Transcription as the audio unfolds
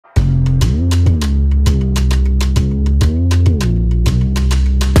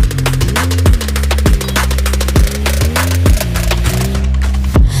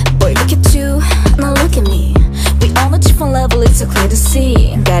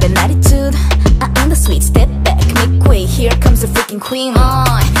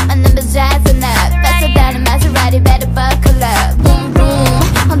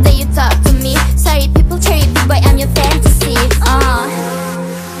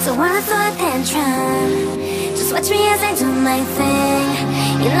Don't wanna throw a tantrum, just watch me as I do my thing.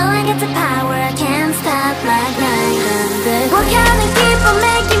 You know I got the power, I can't stop my grind. What can I keep on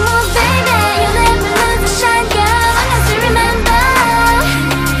making moves, baby? You'll never lose the shine, girl, unless you remember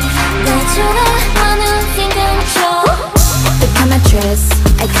that you're the one who's in control. Look at my dress,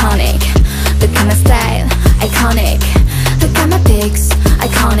 iconic. Look at my style, iconic. Look at my pics,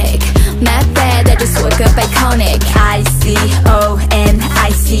 iconic. Not bad, I just woke up iconic. I-C-O-N-I-C,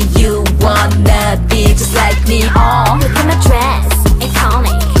 you wanna be just like me. Oh, look at my dress,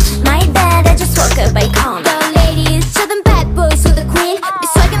 iconic. My bad, I just woke up iconic. The ladies, show them bad boys who the queen. Be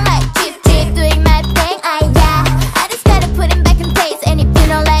swagging like Chip Chip, doing my thing. I just gotta put him back in place. And if you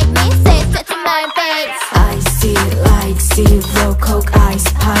don't like me, say it to my face. I see lights, zero coke eyes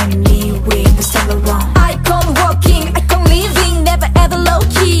behind me with the summer wrong. Icon walking, icon living, never ever low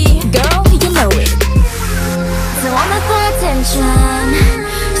key. Girl, you know it. Don't wanna throw attention,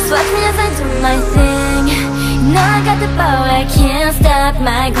 just watch me as I do my thing. You know I got the power, I can't stop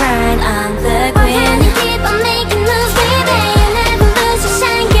my grind. I'm the queen. You keep on making moves, baby. You never lose your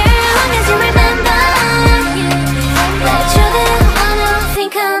shine, girl, long as you remember that you're the one who's in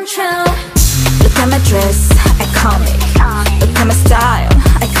control. Look at my dress, iconic. Look at my style,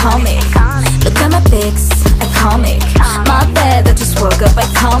 iconic. Look at my pics, iconic. My bad, I just woke up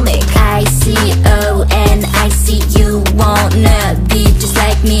iconic. I-C-O-N-I-C, you wanna be just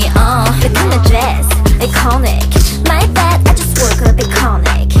like me. Look at my dress, iconic. My bad, I just woke up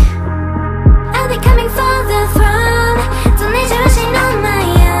iconic. I'll be coming for the throne. Don't need you rushing on my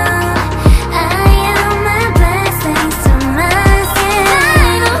own. I am my blessings to my skin.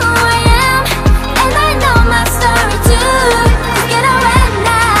 I know who I am, and I know my story too. Just get on right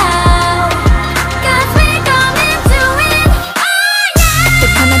now, 'cause we're coming to win. Oh yeah!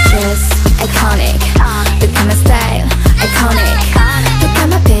 Look at my dress, iconic. Look at my style, iconic. Look at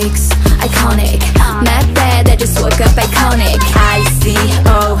my pics, iconic. Not bad, I just woke up iconic.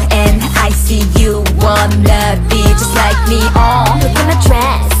 I-C-O-N-I-C, you wanna be just like me. Look at my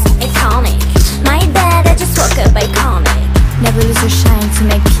dress, iconic. My bad, I just woke up iconic. Never lose your shine to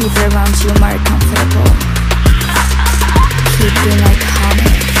make people around you more comfortable. Keep being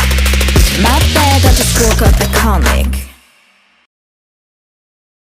iconic. Not bad, I just woke up iconic.